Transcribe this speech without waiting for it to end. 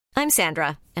I'm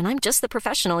Sandra, and I'm just the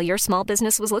professional your small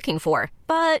business was looking for.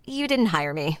 But you didn't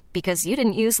hire me because you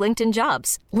didn't use LinkedIn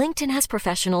Jobs. LinkedIn has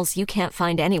professionals you can't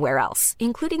find anywhere else,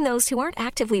 including those who aren't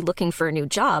actively looking for a new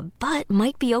job, but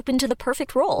might be open to the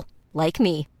perfect role, like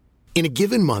me. In a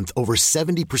given month, over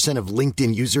 70% of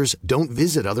LinkedIn users don't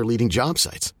visit other leading job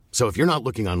sites. So if you're not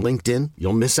looking on LinkedIn,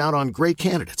 you'll miss out on great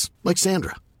candidates like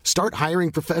Sandra. Start hiring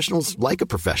professionals like a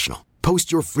professional.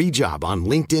 Post your free job on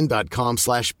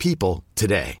linkedin.com/people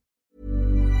today.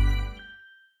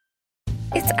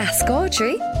 It's Ask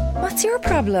Audrey. What's your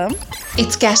problem?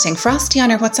 It's getting frosty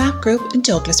on our WhatsApp group and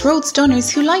Douglas Road Stunners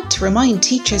who like to remind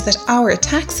teachers that our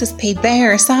taxes pay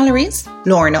their salaries.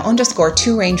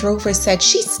 Lorna_2 Range Rovers said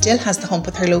she still has the hump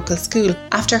with her local school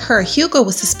after her Hugo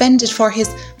was suspended for his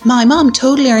 "my mom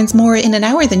totally earns more in an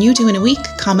hour than you do in a week"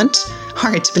 comment.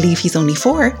 Hard to believe he's only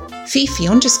 4.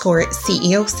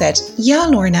 Fifi_CEO said, "Yeah,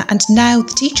 Lorna, and now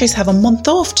the teachers have a month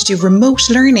off to do remote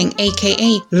learning,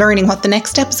 aka learning what the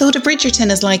next episode of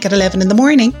Bridgerton is like at 11 in the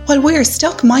morning, while we're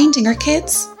stuck minding our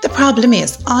kids. The problem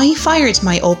is, I fired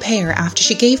my au pair after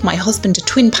she gave my husband a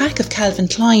twin pack of Calvin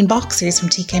Klein boxers from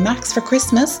TK Maxx for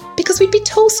Christmas, because we'd be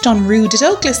toast on Rude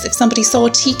Douglas if somebody saw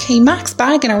a TK Maxx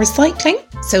bag in our recycling.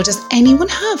 So does anyone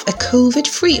have a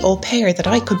COVID-free au pair that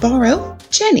I could borrow?"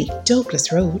 Jenny,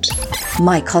 Douglas Road.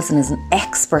 My cousin is an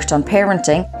expert on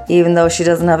parenting, even though she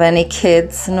doesn't have any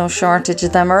kids, no shortage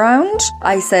of them around.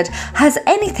 I said, "Has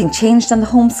anything changed on the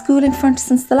homeschooling front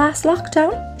since the last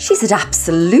lockdown?" She said,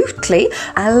 "Absolutely.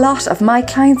 A lot of my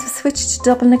clients have switched to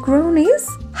double Negronis.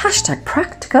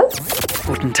 #practical.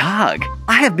 Guten Tag.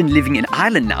 I have been living in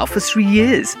Ireland now for 3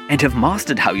 years and have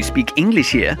mastered how you speak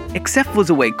English here, except for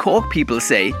the way Cork people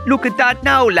say, "Look at that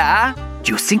Naula."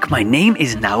 Do you think my name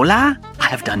is Naula? I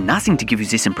have done nothing to give you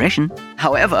this impression.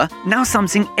 However, now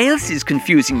something else is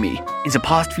confusing me. In the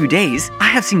past few days, I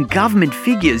have seen government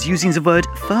figures using the word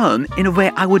firm in a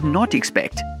way I would not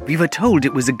expect. We were told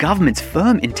it was the government's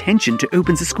firm intention to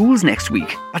open the schools next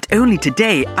week. But only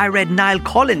today I read Niall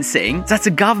Collins saying that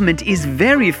the government is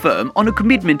very firm on a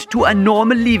commitment to a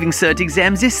normal Leaving Cert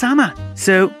exam this summer.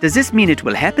 So, does this mean it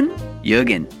will happen?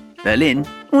 Jürgen, Berlin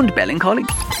und Ballincollig.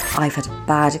 I've had a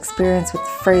bad experience with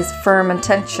the phrase firm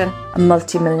intention. A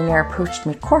multi-millionaire approached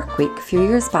me at Cork Week a few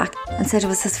years back and said it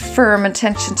was his firm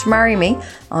intention to marry me.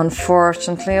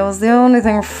 Unfortunately, I was the only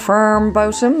thing firm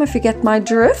about him, if you get my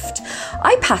drift.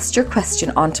 I passed your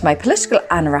question on to my political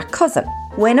anorak cousin.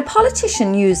 When a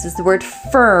politician uses the word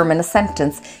firm in a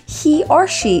sentence, he or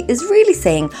she is really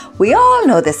saying, "We all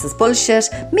know this is bullshit.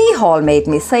 Micheál made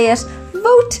me say it.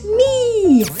 Vote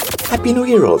me." Happy New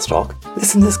Year, old stock.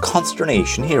 Listen to this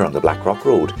consternation here on the Blackrock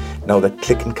Road now that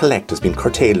click and collect has been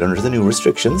curtailed under the new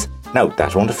restrictions. Now,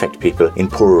 that won't affect people in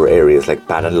poorer areas like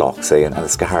Ballinlough, say, and the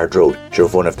Skahard Road. Sure,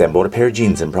 if one of them bought a pair of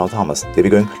jeans in Proud Thomas, they'd be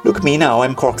going, "Look at me now,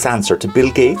 I'm Cork's answer to Bill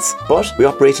Gates." But we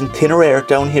operate in thinner air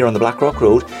down here on the Blackrock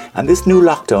Road, and this new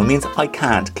lockdown means I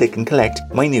can't click and collect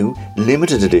my new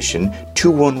limited edition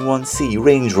 211C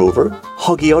Range Rover.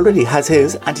 Huggy already has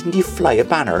his, and didn't he fly a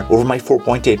banner over my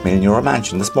 €4.8 million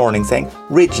mansion this morning saying,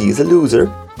 "Reggie is a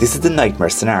loser"? This is the nightmare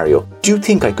scenario. Do you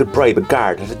think I could bribe a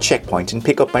guard at a checkpoint and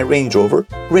pick up my Range Rover?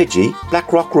 Reggie,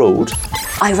 Blackrock Road.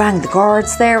 I rang the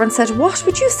guards there and said, "What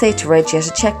would you say to Reggie at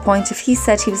a checkpoint if he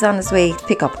said he was on his way to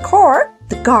pick up a car?"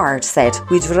 The guard said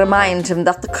we'd remind him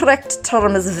that the correct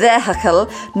term is vehicle,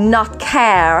 not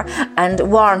car, and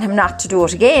warn him not to do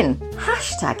it again.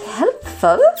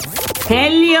 #helpful.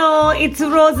 Hello, it's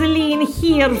Rosaline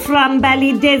here from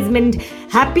Ballydesmond.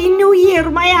 Happy New Year,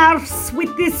 my arse,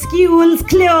 with the schools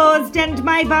closed and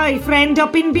my boyfriend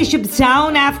up in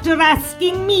Bishopstown after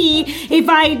asking me if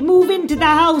I'd move into the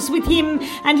house with him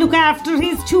and look after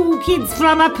his 2 kids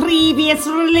from a previous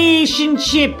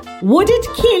relationship. Would it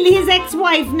kill his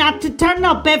ex-wife not to turn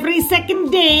up every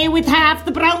second day with half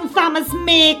the Brown Thomas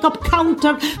makeup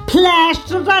counter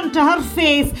plastered onto her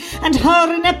face and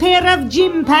her in a pair of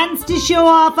gym pants to show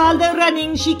off all the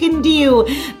running she can do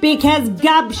because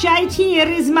Gobshite here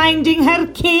is minding her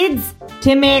kids?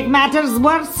 To make matters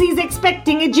worse, he's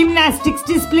expecting a gymnastics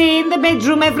display in the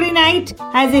bedroom every night,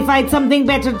 as if I'd something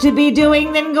better to be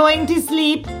doing than going to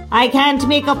sleep. I can't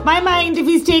make up my mind if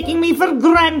he's taking me for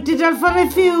granted or for a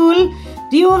fool.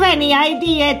 Do you have any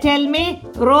idea, tell me?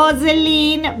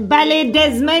 Rosaline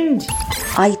Ballydesmond.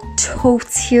 I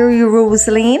totes hear you,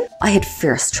 Rosaline. I had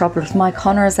fierce trouble with Mike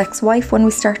Connor's ex-wife when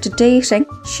we started dating.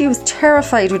 She was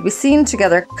terrified we'd be seen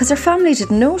together because her family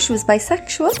didn't know she was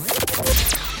bisexual.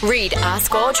 Read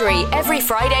Ask Audrey every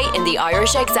Friday in the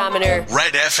Irish Examiner.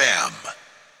 Red FM.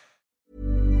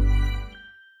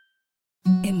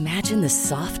 Imagine the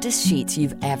softest sheets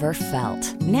you've ever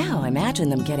felt. Now imagine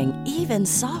them getting even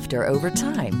softer over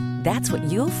time. That's what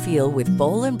you'll feel with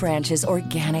Boll & Branch's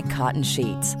organic cotton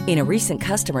sheets. In a recent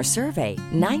customer survey,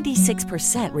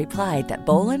 96% replied that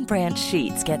Boll & Branch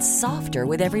sheets get softer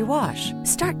with every wash.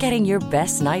 Start getting your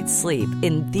best night's sleep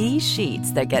in these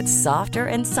sheets that get softer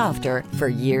and softer for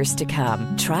years to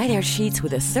come. Try their sheets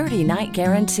with a 30-night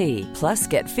guarantee. Plus,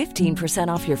 get 15%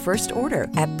 off your first order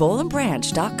at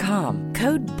bollandbranch.com.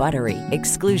 Code BUTTERY.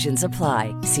 Exclusions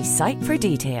apply. See site for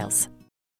details.